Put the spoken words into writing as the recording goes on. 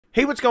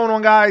Hey, what's going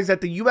on, guys?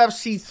 At the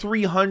UFC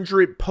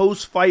 300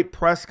 post-fight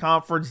press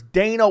conference,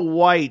 Dana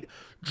White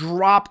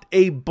dropped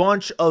a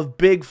bunch of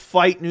big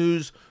fight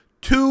news,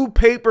 2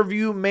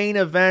 pay-per-view main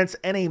events,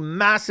 and a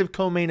massive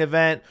co-main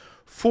event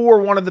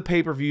for one of the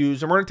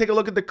pay-per-views. And we're going to take a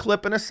look at the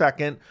clip in a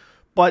second,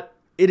 but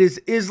it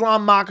is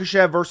Islam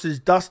Makhachev versus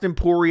Dustin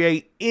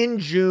Poirier in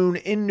June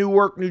in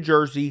Newark, New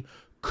Jersey.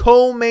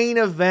 Co-main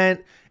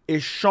event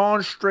is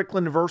Sean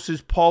Strickland versus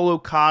Paulo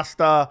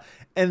Costa.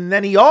 And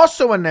then he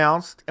also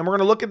announced, and we're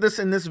going to look at this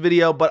in this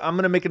video, but I'm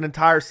going to make an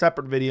entire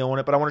separate video on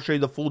it, but I want to show you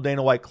the full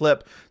Dana White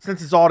clip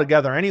since it's all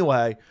together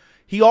anyway.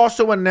 He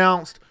also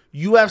announced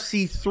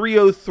UFC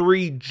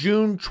 303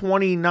 June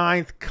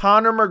 29th,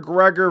 Conor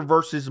McGregor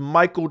versus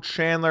Michael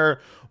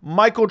Chandler.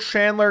 Michael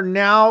Chandler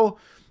now,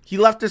 he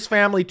left his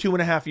family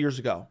 2.5 years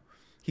ago.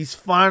 He's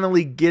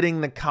finally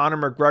getting the Conor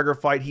McGregor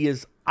fight. He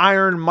is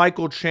Iron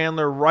Michael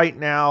Chandler right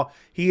now.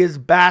 He is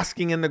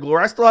basking in the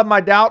glory. I still have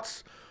my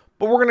doubts,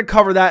 but we're going to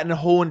cover that in a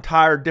whole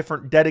entire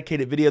different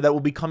dedicated video that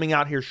will be coming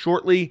out here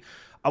shortly.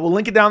 I will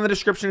link it down in the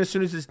description as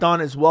soon as it's done,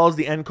 as well as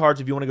the end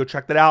cards if you want to go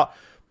check that out.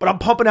 But I'm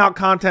pumping out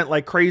content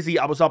like crazy.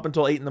 I was up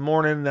until 8 in the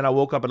morning, then I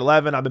woke up at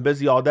 11. I've been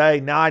busy all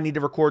day. Now I need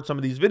to record some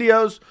of these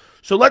videos.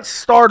 So let's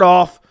start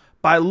off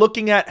by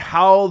looking at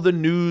how the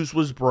news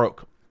was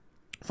broke.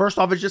 First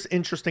off, it's just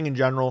interesting in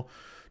general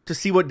to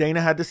see what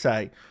Dana had to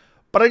say.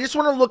 But I just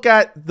want to look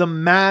at the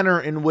manner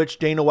in which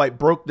Dana White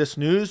broke this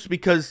news,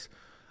 because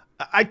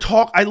I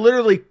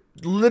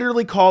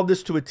literally called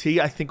this to a T,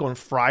 I think, on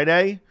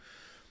Friday.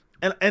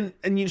 And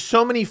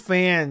so many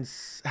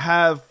fans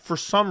have, for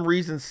some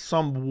reason,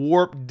 some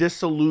warped,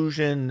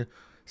 disillusioned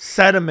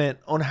sentiment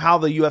on how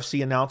the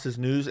UFC announces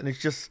news. And it's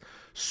just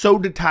so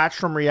detached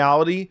from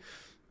reality.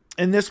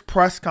 And this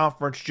press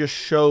conference just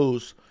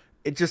shows,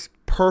 it just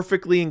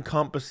perfectly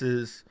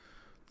encompasses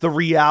the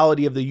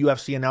reality of the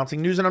UFC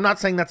announcing news. And I'm not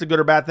saying that's a good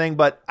or bad thing,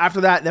 but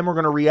after that, then we're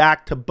going to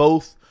react to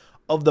both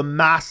of the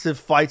massive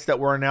fights that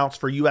were announced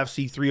for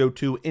UFC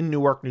 302 in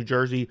Newark, New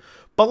Jersey.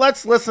 But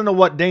let's listen to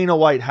what Dana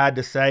White had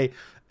to say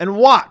and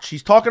watch.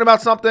 He's talking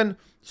about something,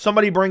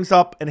 somebody brings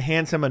up and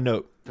hands him a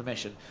note.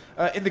 Permission.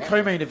 In the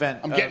co-main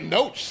event. I'm getting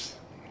notes.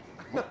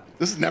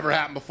 This has never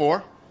happened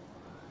before.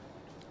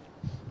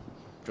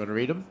 Do you want to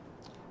read them?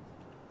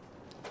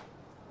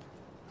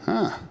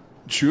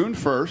 June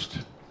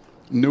 1st,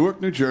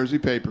 Newark, New Jersey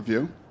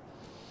pay-per-view.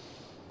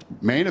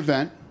 Main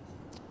event,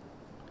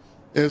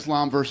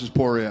 Islam versus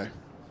Poirier.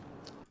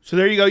 So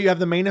there you go. You have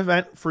the main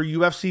event for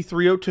UFC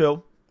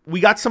 302. We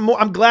got some more.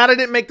 I'm glad I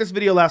didn't make this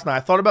video last night. I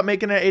thought about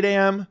making it at 8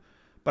 a.m.,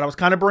 but I was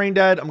kind of brain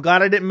dead. I'm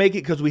glad I didn't make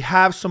it because we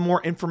have some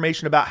more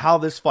information about how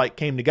this fight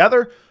came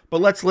together. But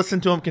let's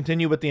listen to him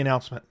continue with the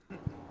announcement.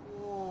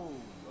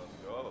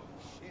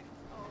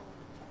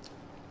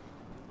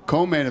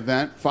 Co-main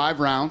event, 5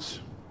 rounds.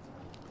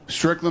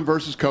 Strickland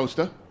versus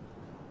Costa.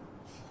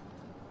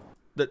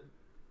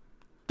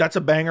 That's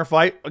a banger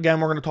fight.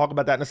 Again, we're going to talk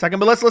about that in a second.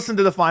 But let's listen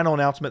to the final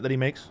announcement that he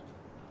makes.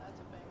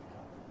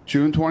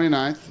 June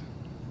 29th.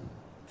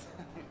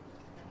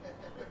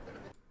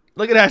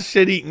 Look at that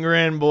shit-eating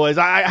grin, boys.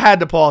 I had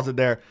to pause it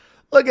there.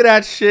 Look at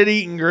that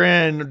shit-eating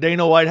grin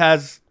Dana White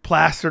has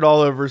plastered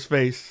all over his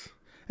face.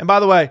 And by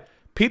the way,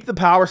 peep the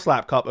Power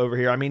Slap Cup over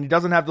here. I mean, he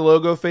doesn't have the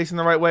logo facing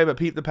the right way, but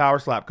peep the Power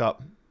Slap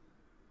Cup.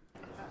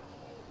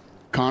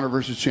 Conor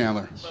versus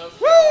Chandler.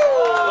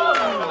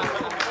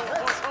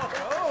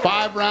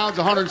 5 rounds,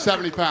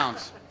 170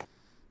 pounds.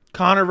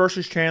 Conor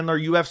versus Chandler,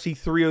 UFC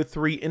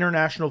 303,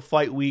 International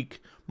Fight Week.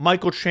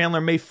 Michael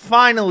Chandler may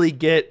finally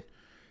get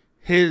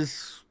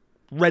his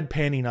red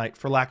panty night,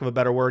 for lack of a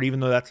better word, even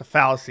though that's a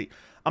fallacy.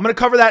 I'm going to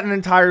cover that in an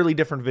entirely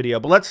different video,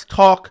 but let's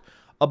talk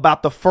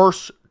about the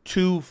first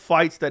 2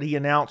 fights that he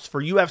announced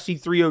for UFC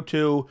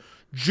 302,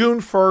 June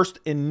 1st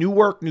in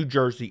Newark, New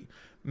Jersey.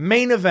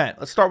 Main event.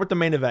 Let's start with the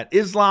main event.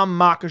 Islam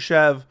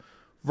Makhachev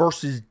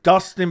versus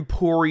Dustin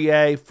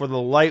Poirier for the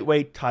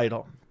lightweight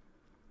title.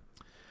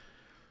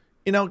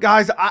 You know,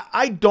 guys,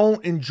 I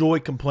don't enjoy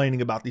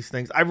complaining about these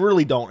things. I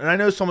really don't. And I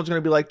know someone's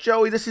going to be like,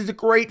 Joey, this is a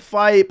great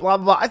fight, blah,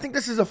 blah, blah. I think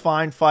this is a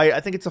fine fight. I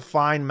think it's a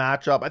fine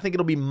matchup. I think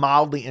it'll be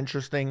mildly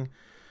interesting.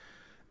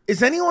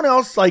 Is anyone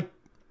else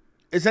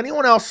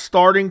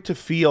starting to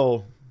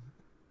feel,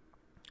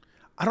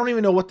 I don't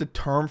even know what the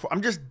term for,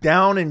 I'm just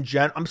down in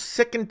I'm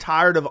sick and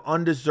tired of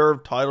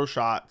undeserved title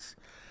shots.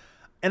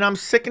 And I'm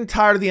sick and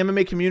tired of the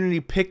MMA community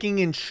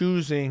picking and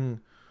choosing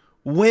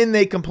when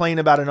they complain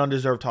about an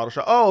undeserved title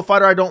shot. Oh, a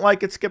fighter I don't like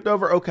gets skipped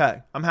over?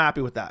 Okay, I'm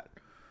happy with that.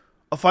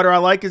 A fighter I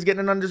like is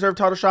getting an undeserved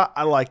title shot?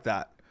 I like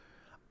that.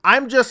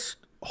 I'm just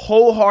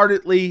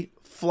wholeheartedly,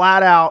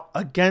 flat out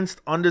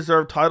against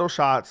undeserved title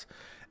shots.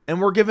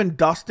 And we're giving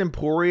Dustin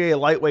Poirier a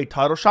lightweight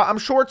title shot. I'm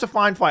sure it's a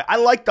fine fight. I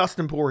like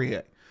Dustin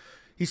Poirier.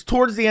 He's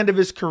towards the end of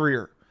his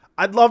career.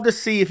 I'd love to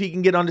see if he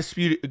can get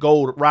undisputed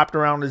gold wrapped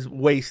around his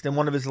waist in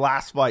one of his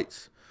last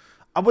fights.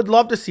 I would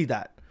love to see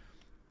that.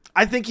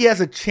 I think he has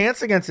a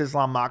chance against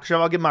Islam Makhachev.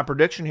 I'll give my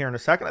prediction here in a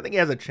second. I think he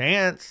has a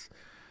chance.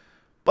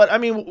 But, I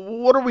mean,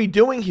 what are we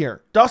doing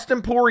here?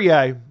 Dustin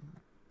Poirier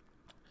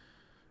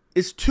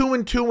is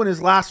 2-2 in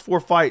his last 4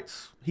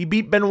 fights. He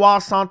beat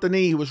Benoit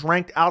Saint-Denis, who was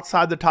ranked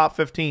outside the top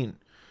 15.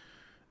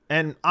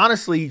 And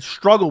honestly,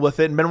 struggled with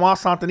it. And Benoit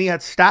Saint-Denis had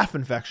staph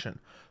infection.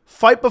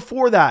 Fight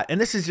before that,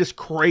 and this is just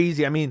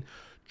crazy. I mean,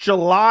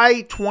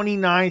 July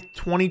 29th,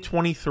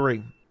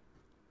 2023.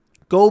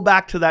 Go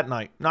back to that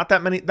night. Not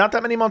that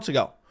many months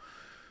ago.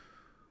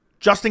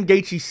 Justin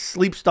Gaethje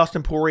sleeps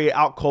Dustin Poirier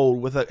out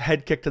cold with a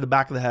head kick to the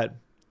back of the head.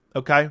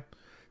 Okay?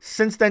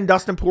 Since then,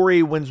 Dustin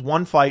Poirier wins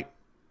 1 fight,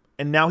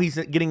 and now he's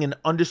getting an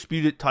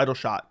undisputed title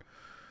shot.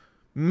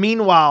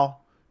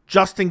 Meanwhile,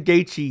 Justin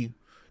Gaethje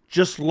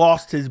just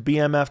lost his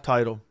BMF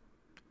title,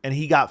 and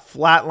he got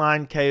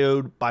flatline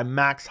KO'd by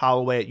Max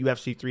Holloway at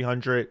UFC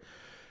 300.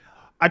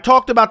 I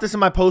talked about this in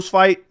my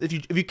post-fight. If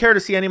you care to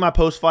see any of my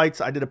post-fights,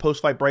 I did a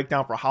post-fight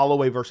breakdown for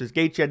Holloway versus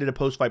Gaethje. I did a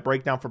post-fight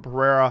breakdown for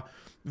Pereira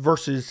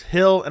versus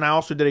Hill, and I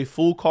also did a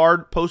full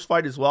card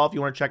post-fight as well. If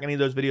you want to check any of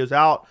those videos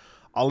out,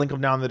 I'll link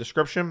them down in the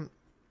description.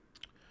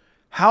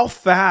 How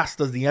fast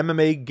does the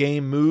MMA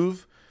game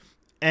move?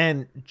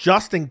 And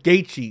Justin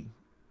Gaethje,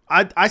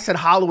 I said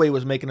Holloway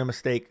was making a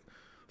mistake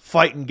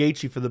fighting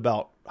Gaethje for the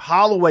belt.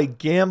 Holloway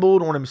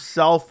gambled on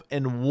himself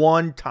and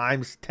won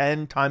times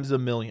 10 times a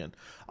million.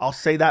 I'll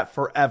say that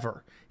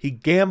forever. He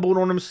gambled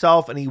on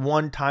himself and he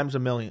won times a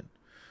million.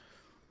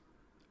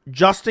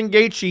 Justin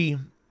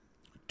Gaethje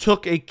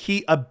took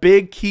a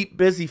big keep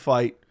busy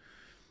fight,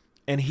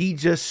 and he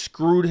just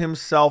screwed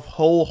himself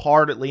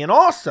wholeheartedly. And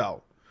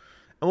also,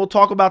 and we'll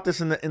talk about this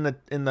in the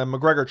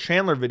McGregor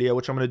Chandler video,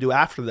 which I'm going to do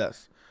after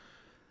this.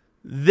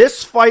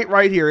 This fight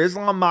right here,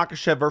 Islam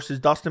Makhachev versus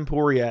Dustin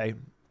Poirier,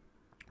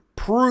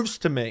 proves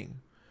to me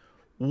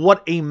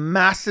what a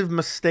massive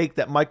mistake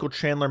that Michael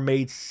Chandler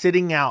made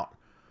sitting out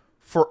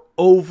for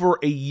over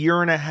a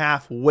year and a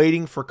half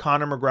waiting for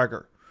Conor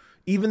McGregor.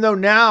 Even though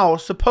now,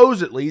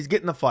 supposedly, he's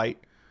getting the fight,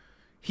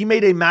 he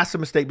made a massive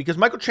mistake because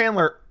Michael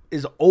Chandler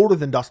is older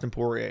than Dustin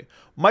Poirier.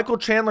 Michael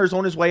Chandler is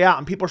on his way out,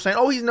 and people are saying,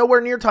 oh, he's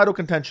nowhere near title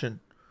contention.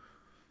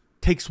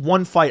 Takes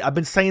 1 fight. I've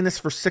been saying this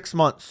for 6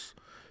 months.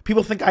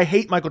 People think I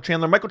hate Michael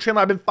Chandler. Michael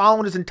Chandler, I've been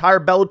following his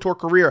entire Bellator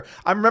career.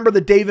 I remember the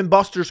Dave &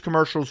 Buster's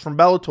commercials from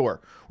Bellator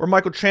where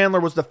Michael Chandler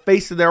was the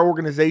face of their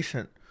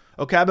organization.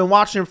 Okay, I've been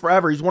watching him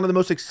forever. He's one of the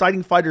most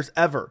exciting fighters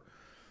ever.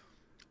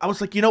 I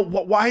was like, you know,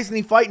 why isn't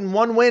he fighting?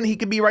 1 win, he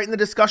could be right in the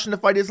discussion to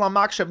fight Islam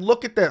Makhachev.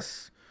 Look at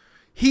this.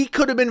 He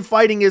could have been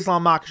fighting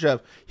Islam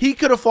Makhachev. He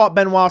could have fought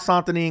Benoit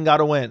Saint-Denis and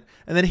got a win.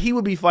 And then he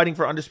would be fighting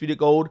for undisputed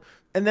gold.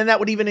 And then that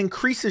would even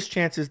increase his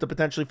chances to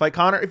potentially fight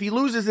Conor. If he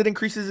loses, it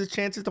increases his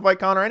chances to fight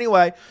Conor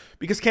anyway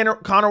because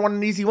Conor won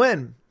an easy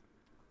win.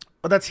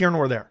 But that's here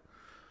nor there.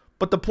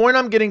 But the point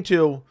I'm getting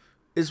to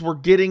is we're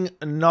getting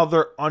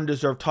another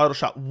undeserved title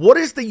shot. What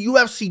is the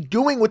UFC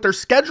doing with their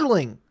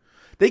scheduling?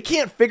 They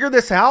can't figure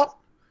this out?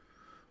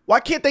 Why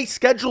can't they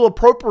schedule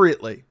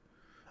appropriately?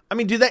 I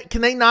mean,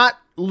 can they not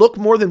look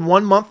more than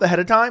 1 month ahead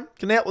of time?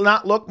 Can they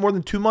not look more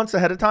than 2 months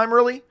ahead of time,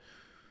 really?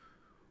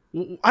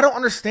 I don't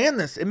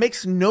understand this. It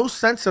makes no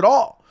sense at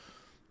all.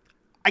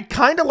 I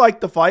kind of like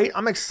the fight.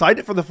 I'm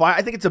excited for the fight.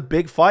 I think it's a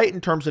big fight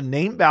in terms of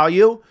name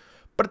value.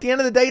 But at the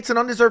end of the day, it's an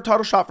undeserved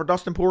title shot for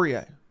Dustin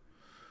Poirier.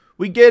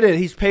 We get it.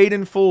 He's paid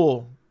in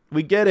full.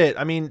 We get it.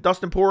 I mean,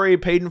 Dustin Poirier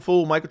paid in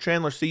full. Michael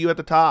Chandler, see you at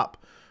the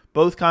top.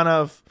 Both kind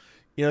of,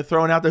 you know,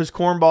 throwing out those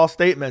cornball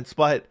statements.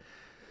 But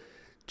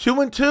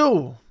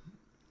 2-2.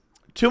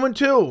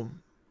 2-2.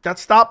 Got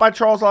stopped by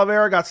Charles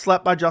Oliveira, got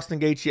slept by Justin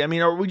Gaethje. I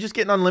mean, are we just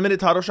getting unlimited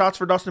title shots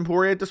for Dustin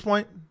Poirier at this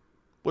point?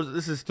 Was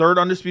this his 3rd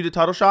undisputed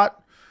title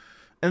shot?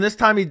 And this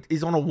time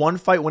he's on a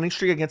 1-fight winning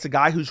streak against a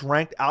guy who's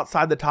ranked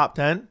outside the top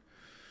 10.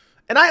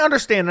 And I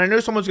understand, and I know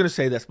someone's going to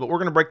say this, but we're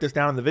going to break this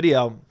down in the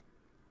video.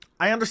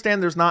 I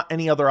understand there's not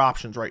any other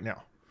options right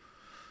now.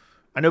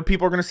 I know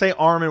people are going to say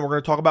Arman. We're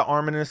going to talk about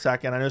Arman in a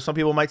second. I know some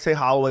people might say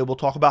Holloway. We'll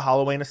talk about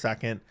Holloway in a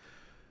second.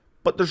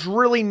 But there's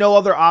really no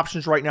other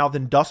options right now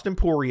than Dustin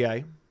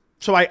Poirier.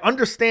 So I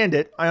understand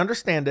it. I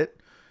understand it.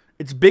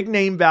 It's big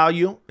name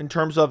value in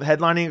terms of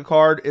headlining a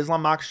card.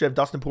 Islam Makhachev,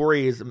 Dustin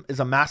Poirier is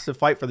a massive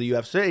fight for the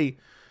UFC.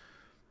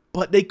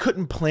 But they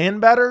couldn't plan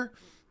better.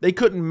 They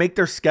couldn't make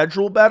their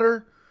schedule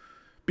better.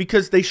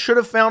 Because they should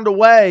have found a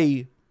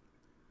way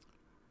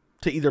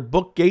to either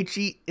book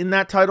Gaethje in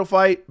that title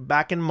fight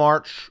back in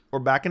March or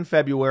back in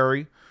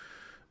February.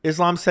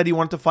 Islam said he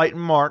wanted to fight in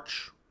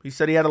March. He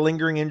said he had a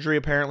lingering injury.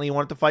 Apparently, he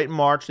wanted to fight in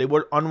March. They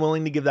were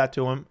unwilling to give that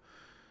to him.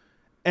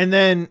 And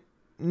then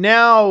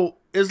now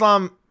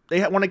Islam,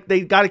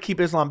 they got to keep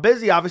Islam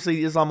busy.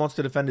 Obviously, Islam wants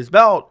to defend his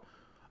belt.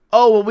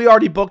 Oh, well, we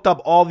already booked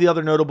up all the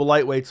other notable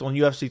lightweights on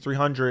UFC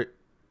 300.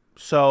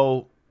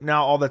 So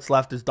now all that's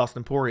left is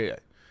Dustin Poirier.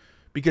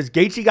 Because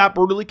Gaethje got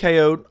brutally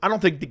KO'd. I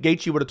don't think that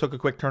Gaethje would have took a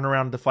quick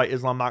turnaround to fight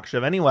Islam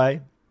Makhachev anyway.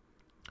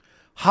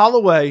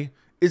 Holloway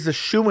is a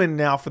shoo-in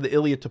now for the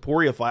Ilya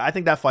Topuria fight. I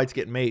think that fight's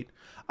getting made.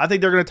 I think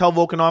they're going to tell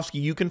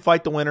Volkanovski, you can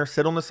fight the winner,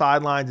 sit on the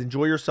sidelines,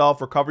 enjoy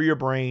yourself, recover your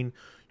brain.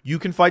 You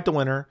can fight the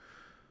winner.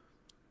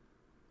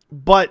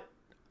 But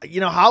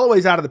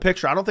Holloway's out of the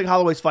picture. I don't think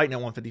Holloway's fighting at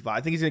 155.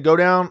 I think he's going to go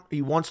down.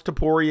 He wants to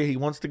Poirier. He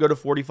wants to go to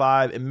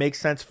 45. It makes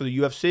sense for the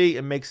UFC.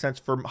 It makes sense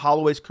for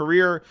Holloway's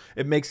career.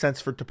 It makes sense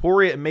for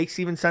Poirier. It makes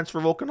even sense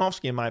for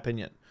Volkanovski, in my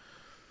opinion.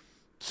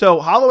 So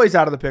Holloway's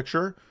out of the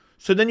picture.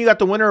 So then you got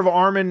the winner of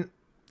Arman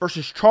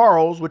versus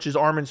Charles, which is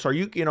Arman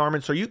Tsarukyan.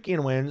 Arman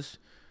Tsarukyan wins.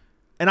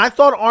 And I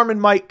thought Arman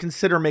might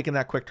consider making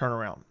that quick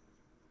turnaround.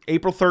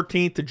 April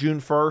 13th to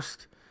June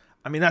 1st.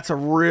 I mean, that's a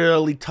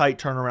really tight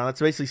turnaround. That's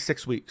basically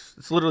 6 weeks.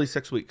 It's literally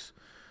 6 weeks.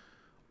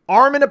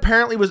 Arman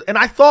apparently was, and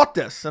I thought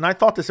this, and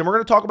we're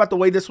going to talk about the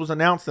way this was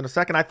announced in a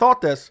second. I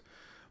thought this,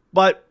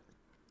 but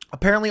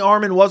apparently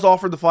Arman was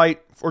offered the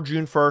fight for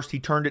June 1st. He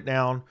turned it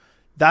down.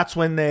 That's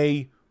when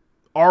they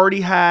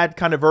already had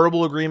kind of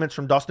verbal agreements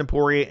from Dustin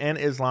Poirier and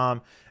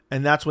Islam,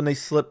 and that's when they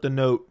slipped the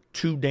note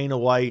to Dana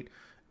White,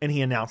 and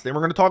he announced it. And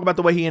we're going to talk about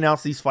the way he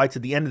announced these fights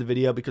at the end of the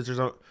video, because there's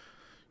a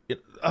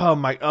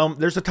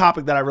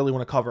topic that I really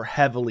want to cover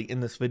heavily in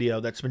this video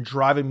that's been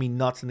driving me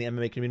nuts in the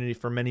MMA community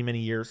for many, many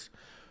years.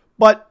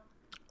 But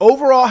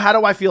overall, how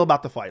do I feel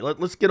about the fight?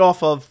 Let's get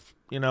off of,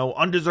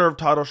 undeserved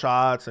title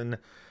shots, and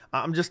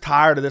I'm just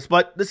tired of this.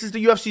 But this is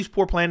the UFC's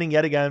poor planning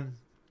yet again.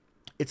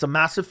 It's a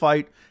massive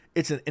fight.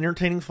 It's an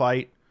entertaining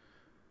fight.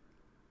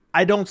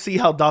 I don't see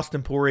how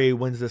Dustin Poirier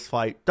wins this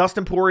fight.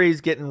 Dustin Poirier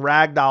is getting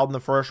ragdolled in the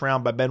first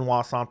round by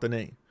Benoit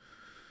Saint-Denis.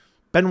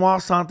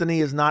 Benoit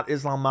Saint-Denis is not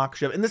Islam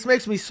Makhachev. And this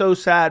makes me so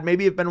sad.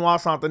 Maybe if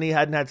Benoit Saint-Denis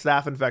hadn't had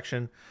staph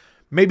infection,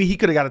 maybe he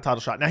could have got a title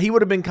shot. Now, he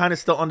would have been kind of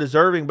still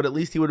undeserving, but at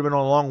least he would have been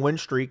on a long win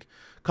streak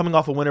coming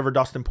off a win over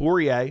Dustin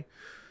Poirier.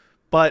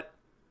 But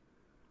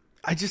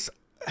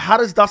how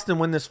does Dustin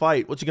win this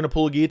fight? What's he going to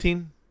pull a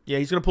guillotine? Yeah,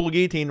 he's going to pull a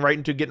guillotine right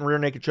into getting rear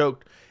naked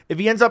choked. If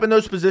he ends up in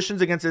those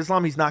positions against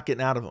Islam, he's not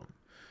getting out of them.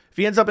 If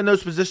he ends up in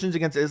those positions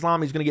against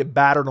Islam, he's going to get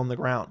battered on the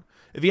ground.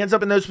 If he ends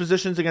up in those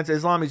positions against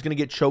Islam, he's going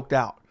to get choked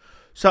out.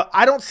 So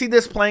I don't see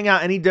this playing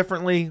out any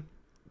differently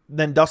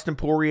than Dustin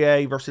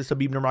Poirier versus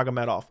Khabib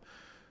Nurmagomedov.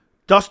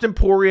 Dustin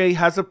Poirier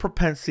has a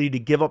propensity to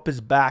give up his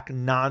back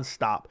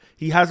nonstop.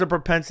 He has a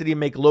propensity to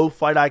make low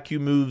fight IQ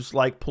moves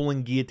like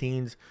pulling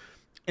guillotines.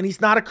 And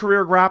he's not a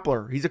career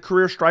grappler. He's a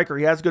career striker.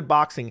 He has good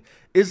boxing.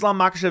 Islam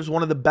Makhachev is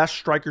one of the best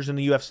strikers in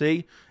the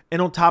UFC.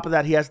 And on top of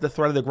that, he has the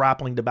threat of the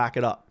grappling to back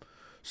it up.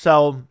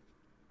 So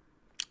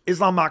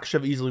Islam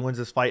Makhachev easily wins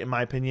this fight, in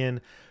my opinion.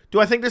 Do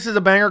I think this is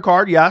a banger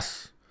card?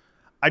 Yes.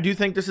 I do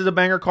think this is a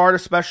banger card,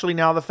 especially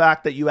now the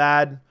fact that you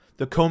add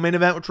the co-main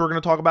event, which we're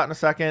going to talk about in a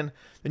second.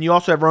 Then you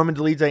also have Roman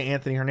Dolidze,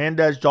 Anthony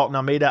Hernandez, Jalton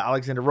Almeida,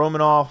 Alexander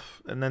Romanov.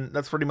 And then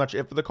that's pretty much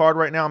it for the card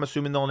right now. I'm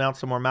assuming they'll announce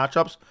some more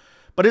matchups.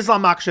 But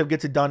Islam Makhachev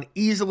gets it done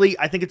easily.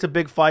 I think it's a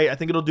big fight. I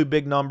think it'll do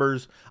big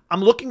numbers.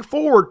 I'm looking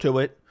forward to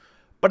it.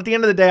 But at the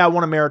end of the day, I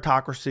want a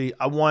meritocracy.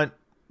 I want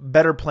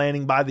better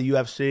planning by the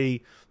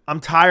UFC. I'm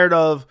tired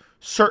of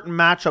certain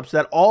matchups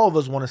that all of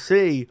us want to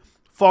see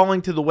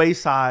falling to the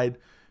wayside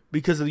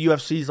because of the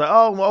UFC's like,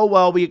 oh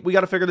well, we got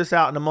to figure this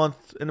out in a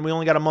month, and we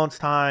only got a month's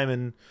time,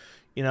 and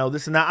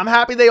this and that. I'm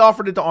happy they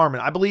offered it to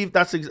Arman. I believe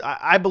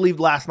I believed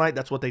last night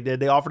that's what they did.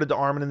 They offered it to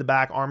Arman in the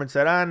back. Arman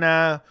said,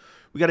 nah,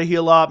 we got to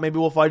heal up. Maybe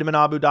we'll fight him in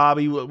Abu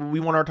Dhabi. We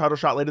want our title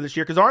shot later this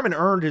year, because Arman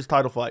earned his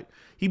title fight.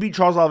 He beat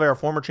Charles Oliveira,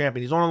 former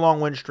champion. He's on a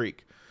long win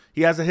streak.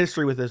 He has a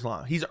history with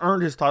Islam. He's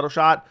earned his title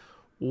shot.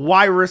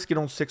 Why risk it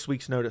on 6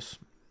 weeks' notice?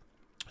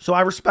 So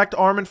I respect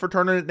Arman for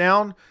turning it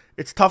down.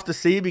 It's tough to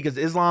see because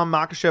Islam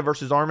Makhachev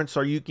versus Arman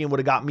Tsarukyan would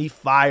have got me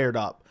fired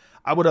up.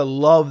 I would have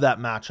loved that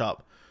matchup.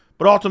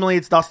 But ultimately,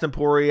 it's Dustin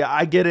Poirier.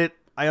 I get it.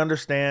 I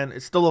understand.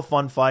 It's still a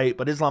fun fight,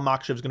 but Islam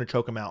Makhachev is going to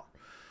choke him out.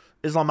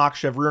 Islam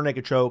Makhachev, rear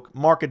naked choke.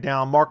 Mark it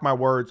down. Mark my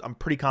words. I'm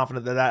pretty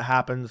confident that that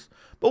happens.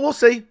 But we'll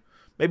see.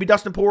 Maybe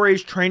Dustin Poirier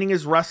is training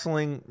his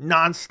wrestling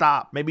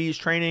nonstop. Maybe he's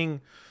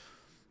training,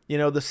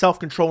 the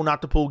self-control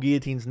not to pull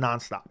guillotines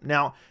nonstop.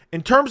 Now,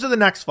 in terms of the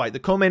next fight, the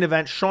co-main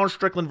event, Sean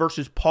Strickland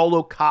versus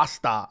Paulo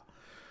Costa.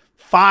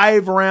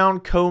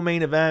 5-round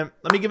co-main event.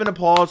 Let me give an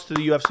applause to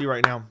the UFC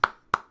right now.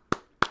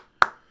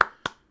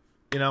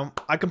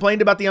 I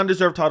complained about the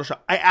undeserved title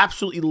shot. I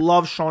absolutely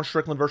love Sean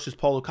Strickland versus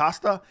Paulo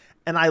Costa,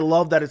 and I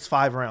love that it's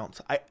 5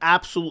 rounds. I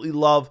absolutely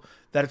love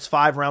that it's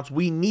 5 rounds.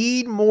 We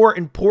need more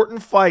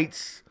important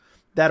fights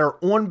that are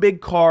on big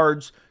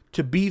cards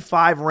to be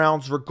 5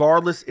 rounds,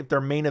 regardless if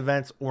they're main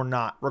events or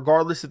not,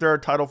 regardless if they're a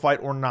title fight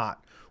or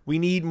not. We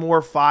need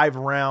more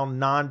 5-round,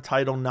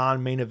 non-title,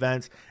 non-main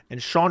events,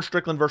 and Sean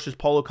Strickland versus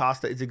Paulo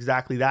Costa is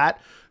exactly that.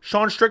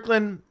 Sean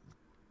Strickland,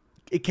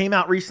 it came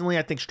out recently,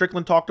 I think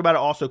Strickland talked about it,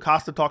 also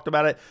Costa talked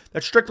about it,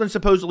 that Strickland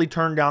supposedly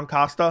turned down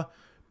Costa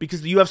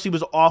because the UFC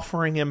was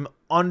offering him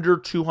under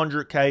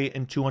 $200K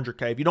and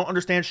 $200K. If you don't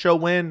understand show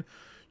win,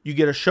 you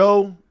get a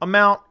show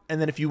amount,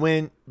 and then if you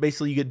win,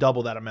 basically you get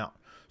double that amount.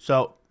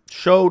 So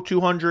show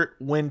 200,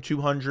 win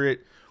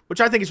 200,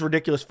 which I think is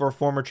ridiculous for a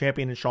former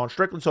champion in Sean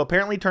Strickland. So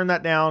apparently turned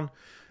that down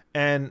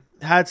and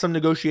had some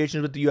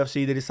negotiations with the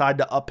UFC. They decided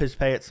to up his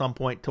pay at some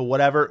point to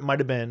whatever it might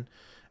have been.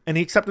 And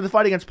he accepted the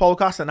fight against Paulo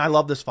Costa, and I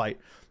love this fight.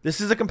 This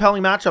is a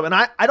compelling matchup. And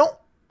I don't,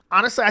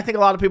 honestly, I think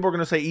a lot of people are going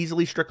to say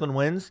easily Strickland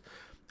wins.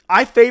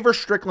 I favor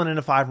Strickland in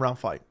a 5-round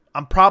fight.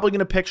 I'm probably going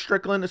to pick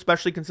Strickland,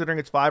 especially considering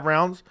it's 5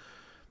 rounds.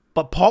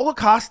 But Paulo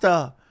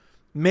Costa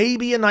may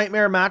be a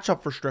nightmare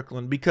matchup for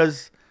Strickland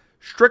because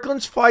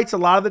Strickland's fights a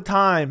lot of the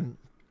time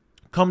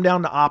come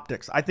down to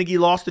optics. I think he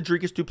lost to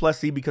Dricus du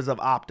Plessis because of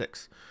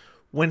optics.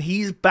 When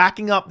he's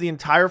backing up the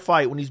entire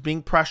fight, when he's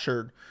being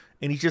pressured,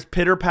 and he's just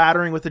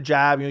pitter-pattering with a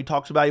jab. You know, he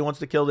talks about he wants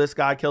to kill this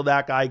guy, kill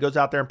that guy. He goes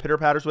out there and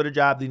pitter-patters with a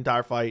jab the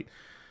entire fight.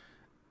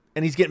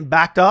 And he's getting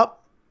backed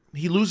up.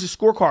 He loses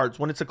scorecards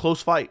when it's a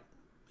close fight.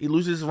 He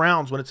loses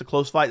rounds when it's a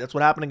close fight. That's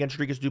what happened against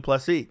Dricus du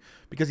Plessis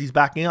because he's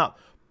backing up.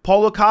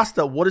 Paulo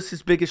Costa, what is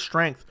his biggest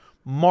strength?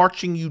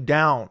 Marching you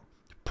down,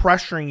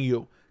 pressuring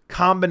you,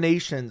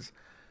 combinations.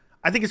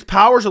 I think his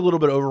power is a little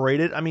bit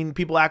overrated. I mean,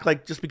 people act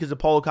like just because of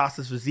Paulo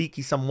Costa's physique,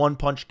 he's some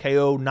one-punch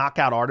KO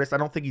knockout artist. I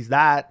don't think he's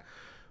that.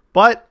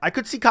 But I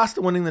could see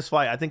Costa winning this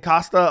fight. I think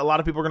Costa, a lot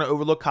of people are going to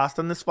overlook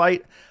Costa in this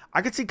fight.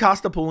 I could see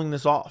Costa pulling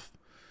this off.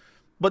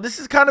 But this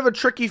is kind of a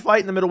tricky fight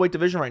in the middleweight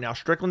division right now.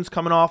 Strickland's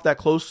coming off that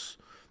close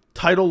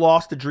title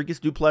loss to Dricus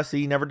du Plessis.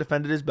 He never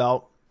defended his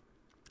belt.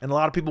 And a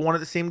lot of people wanted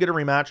to see him get a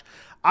rematch.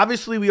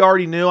 Obviously, we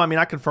already knew. I mean,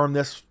 I confirmed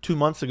this 2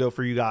 months ago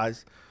for you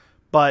guys.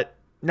 But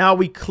now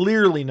we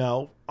clearly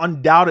know.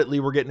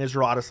 Undoubtedly, we're getting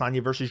Israel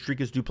Adesanya versus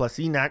Dricus du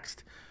Plessis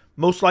next.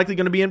 Most likely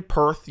going to be in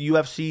Perth,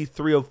 UFC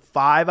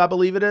 305, I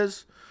believe it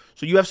is.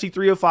 So UFC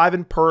 305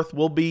 in Perth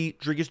will be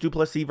Dricus du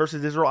Plessis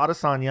versus Israel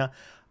Adesanya.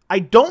 I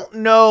don't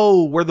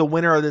know where the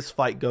winner of this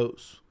fight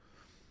goes.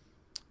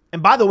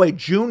 And by the way,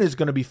 June is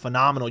going to be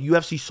phenomenal.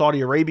 UFC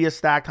Saudi Arabia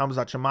stacked.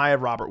 Khamzat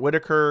Chimaev, Robert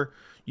Whittaker.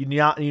 You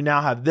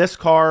now have this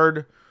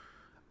card.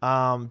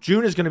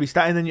 June is going to be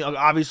stacked. And then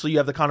obviously you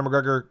have the Conor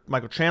McGregor,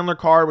 Michael Chandler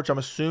card, which I'm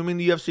assuming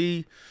the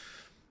UFC...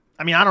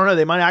 I mean, I don't know.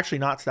 They might actually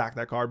not stack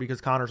that card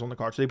because Conor's on the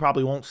card. So they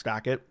probably won't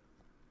stack it.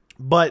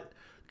 But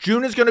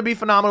June is going to be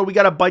phenomenal. We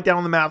got to bite down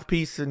on the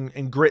mouthpiece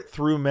and grit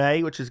through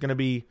May, which is going to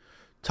be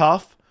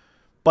tough.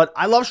 But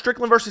I love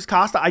Strickland versus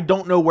Costa. I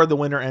don't know where the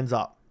winner ends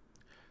up.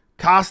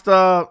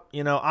 Costa,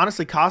 you know,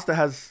 honestly, Costa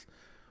has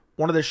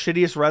one of the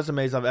shittiest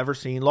resumes I've ever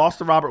seen. Lost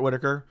to Robert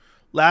Whittaker.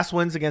 Last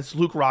wins against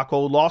Luke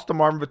Rockhold. Lost to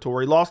Marvin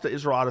Vettori. Lost to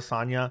Israel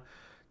Adesanya.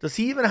 Does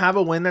he even have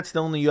a win that's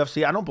still in the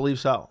UFC? I don't believe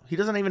so. He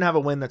doesn't even have a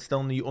win that's still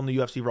on the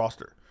UFC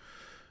roster.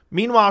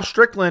 Meanwhile,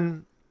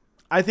 Strickland,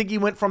 I think he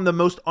went from the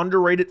most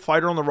underrated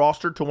fighter on the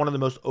roster to one of the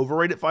most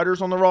overrated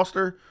fighters on the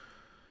roster.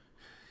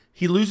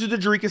 He loses to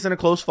Dricus in a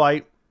close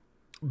fight.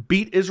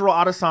 Beat Israel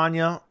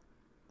Adesanya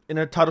in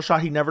a title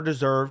shot he never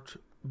deserved.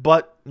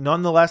 But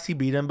nonetheless, he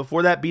beat him.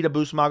 Before that, beat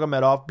Abus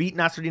Magomedov. Beat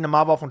Nasruddin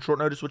Imavov on short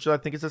notice, which I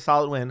think is a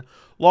solid win.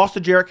 Lost to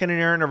Jarrett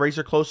Cannonier in a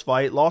razor close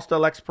fight. Lost to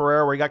Alex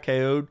Pereira where he got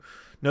KO'd.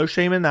 No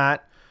shame in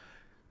that.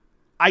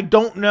 I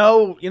don't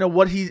know, you know,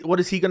 what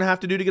is he going to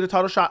have to do to get a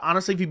title shot?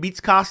 Honestly, if he beats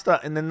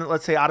Costa and then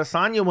let's say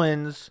Adesanya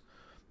wins,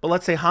 but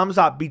let's say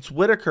Khamzat beats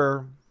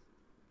Whittaker,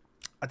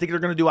 I think they're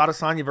going to do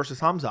Adesanya versus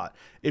Khamzat.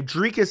 If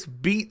Dricus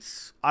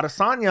beats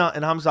Adesanya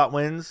and Khamzat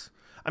wins,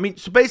 I mean,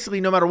 so basically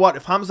no matter what,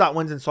 if Khamzat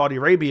wins in Saudi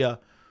Arabia,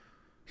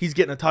 he's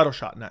getting a title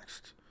shot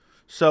next.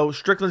 So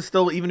Strickland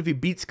still, even if he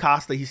beats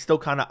Costa, he's still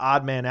kind of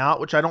odd man out,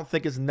 which I don't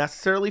think is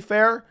necessarily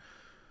fair.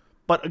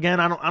 But again,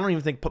 I don't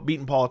even think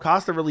beating Paulo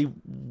Costa really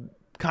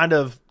kind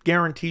of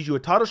guarantees you a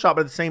title shot.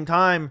 But at the same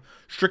time,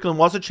 Strickland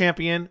was a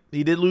champion.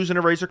 He did lose in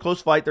a razor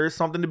close fight. There is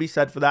something to be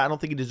said for that. I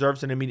don't think he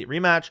deserves an immediate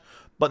rematch,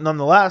 but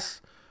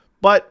nonetheless,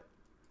 but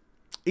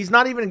he's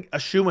not even a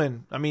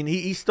shoo-in. I mean,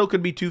 he still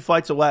could be 2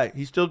 fights away.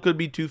 He still could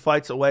be 2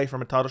 fights away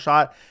from a title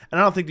shot.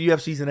 And I don't think the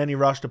UFC's in any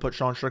rush to put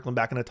Sean Strickland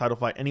back in a title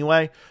fight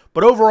anyway.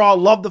 But overall,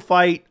 love the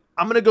fight.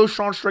 I'm going to go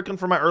Sean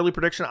Strickland for my early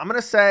prediction. I'm going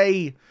to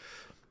say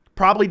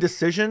probably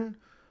decision.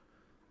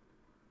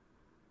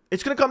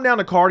 It's going to come down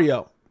to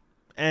cardio.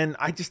 And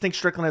I just think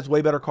Strickland has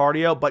way better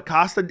cardio. But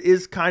Costa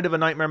is kind of a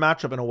nightmare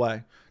matchup in a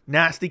way.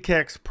 Nasty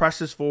kicks,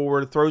 presses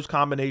forward, throws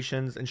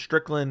combinations. And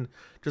Strickland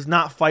does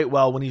not fight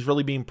well when he's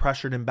really being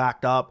pressured and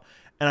backed up.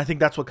 And I think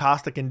that's what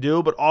Costa can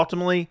do. But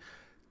ultimately,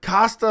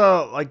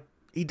 Costa, like,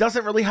 he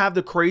doesn't really have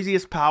the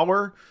craziest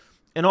power.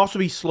 And also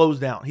he slows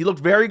down. He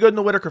looked very good in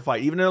the Whittaker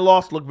fight. Even in the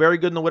loss, looked very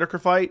good in the Whittaker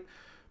fight.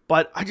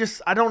 But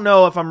I don't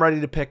know if I'm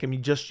ready to pick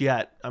him just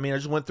yet. I mean, I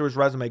just went through his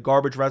resume,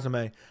 garbage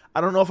resume.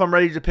 I don't know if I'm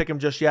ready to pick him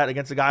just yet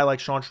against a guy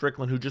like Sean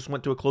Strickland who just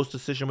went to a close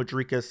decision with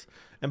Dricus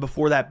and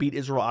before that beat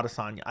Israel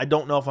Adesanya. I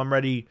don't know if I'm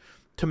ready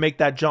to make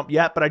that jump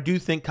yet, but I do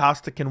think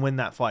Costa can win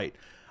that fight.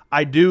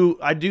 I do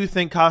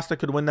think Costa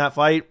could win that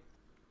fight,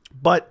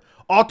 but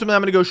ultimately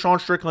I'm going to go Sean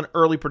Strickland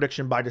early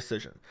prediction by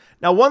decision.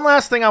 Now, one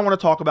last thing I want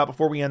to talk about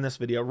before we end this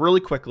video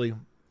really quickly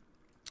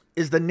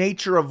is the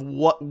nature of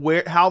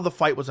how the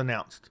fight was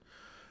announced.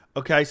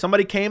 Okay,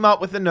 somebody came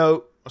up with a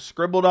note, a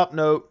scribbled up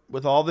note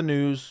with all the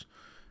news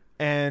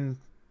and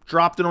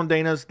dropped it on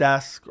Dana's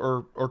desk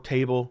or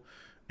table,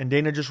 and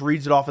Dana just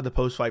reads it off at the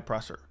post-fight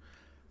presser.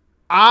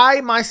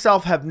 I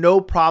myself have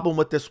no problem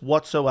with this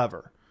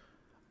whatsoever.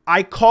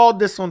 I called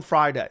this on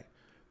Friday.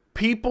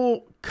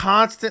 People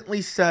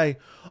constantly say,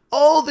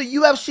 oh, the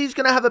UFC is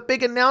going to have a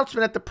big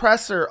announcement at the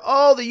presser.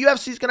 Oh, the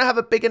UFC is going to have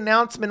a big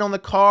announcement on the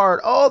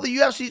card. Oh, the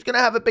UFC is going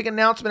to have a big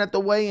announcement at the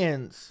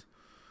weigh-ins.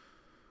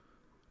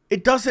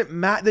 It doesn't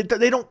matter.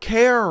 They don't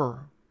care.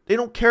 They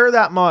don't care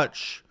that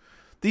much.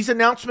 These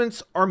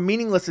announcements are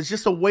meaningless. It's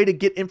just a way to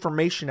get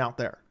information out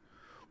there.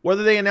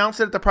 Whether they announce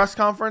it at the press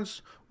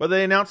conference, whether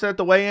they announce it at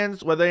the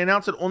weigh-ins, whether they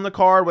announce it on the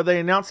card, whether they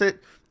announce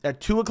it at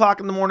 2 o'clock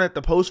in the morning at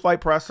the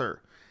post-fight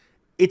presser,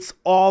 it's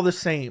all the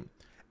same.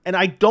 And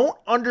I don't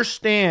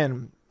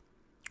understand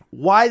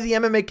why the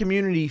MMA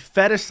community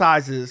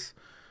fetishizes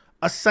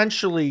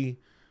essentially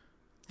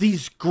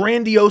these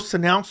grandiose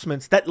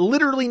announcements that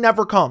literally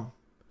never come.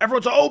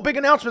 Everyone's like, oh, big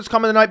announcements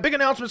coming tonight, big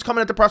announcements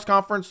coming at the press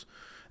conference.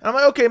 And I'm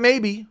like, okay,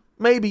 maybe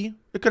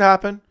it could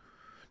happen.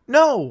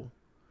 No.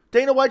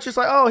 Dana White's just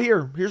like, oh,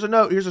 here's a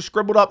note. Here's a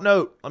scribbled up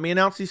note. Let me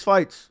announce these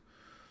fights.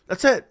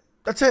 That's it.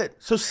 That's it.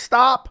 So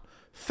stop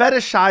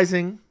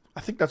fetishizing. I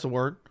think that's a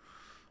word.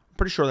 I'm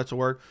pretty sure that's a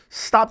word.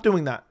 Stop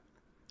doing that.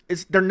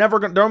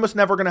 They're almost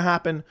never gonna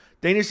happen.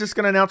 Dana's just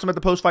gonna announce them at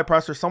the post-fight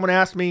presser. Someone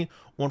asked me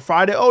on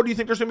Friday, oh, do you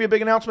think there's gonna be a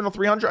big announcement on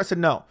 300? I said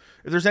no.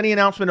 If there's any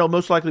announcement, it'll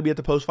most likely be at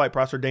the post-fight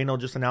presser. Dana will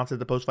just announce it at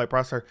the post-fight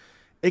presser.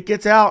 It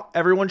gets out.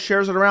 Everyone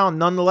shares it around.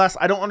 Nonetheless,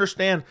 I don't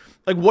understand.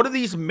 Like, what do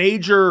these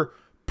major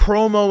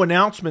promo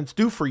announcements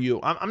do for you?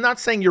 I'm not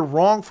saying you're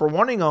wrong for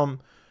wanting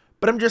them,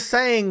 but I'm just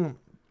saying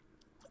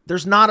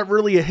there's not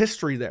really a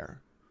history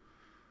there.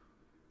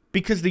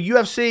 Because the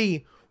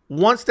UFC,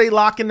 once they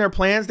lock in their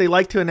plans, they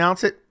like to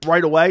announce it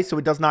right away so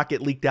it does not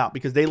get leaked out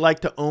because they like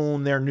to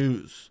own their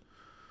news.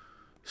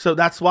 So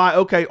that's why,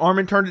 okay,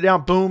 Armin turned it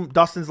down. Boom,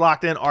 Dustin's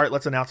locked in. All right,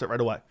 let's announce it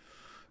right away.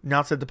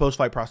 Announce it at the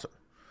post-fight presser.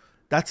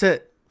 That's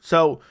it.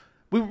 So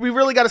we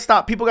really got to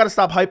stop. People got to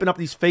stop hyping up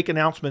these fake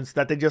announcements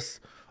that they just,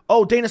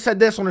 oh, Dana said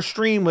this on a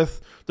stream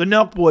with the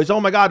Nelk boys.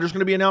 Oh, my God, there's going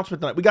to be an announcement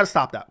tonight. We got to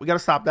stop that. We got to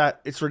stop that.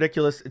 It's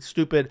ridiculous. It's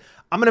stupid.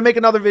 I'm going to make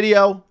another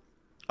video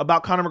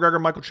about Conor McGregor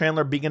and Michael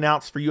Chandler being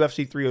announced for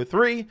UFC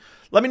 303.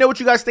 Let me know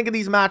what you guys think of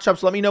these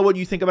matchups. Let me know what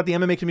you think about the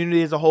MMA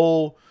community as a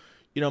whole.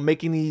 You know,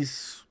 making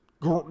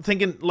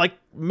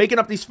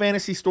up these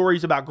fantasy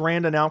stories about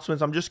grand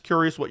announcements. I'm just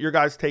curious what your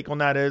guys' take on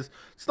that is.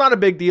 It's not a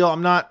big deal.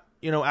 I'm not,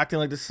 acting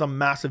like this is some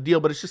massive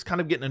deal, but it's just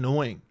kind of getting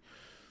annoying.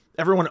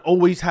 Everyone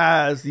always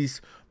has these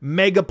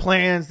mega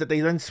plans that they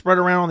then spread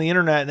around on the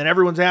internet, and then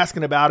everyone's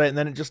asking about it, and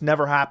then it just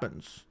never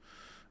happens.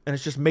 And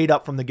it's just made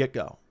up from the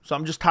get-go. So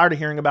I'm just tired of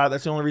hearing about it.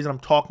 That's the only reason I'm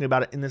talking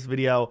about it in this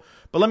video.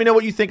 But let me know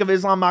what you think of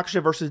Islam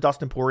Makhachev versus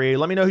Dustin Poirier.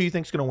 Let me know who you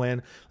think is going to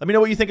win. Let me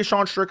know what you think of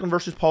Sean Strickland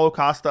versus Paulo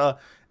Costa.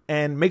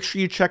 And make sure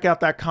you check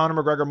out that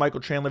Conor McGregor Michael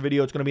Chandler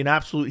video. It's going to be an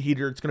absolute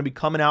heater. It's going to be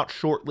coming out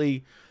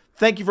shortly.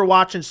 Thank you for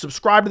watching.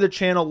 Subscribe to the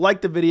channel,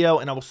 like the video,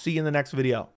 and I will see you in the next video.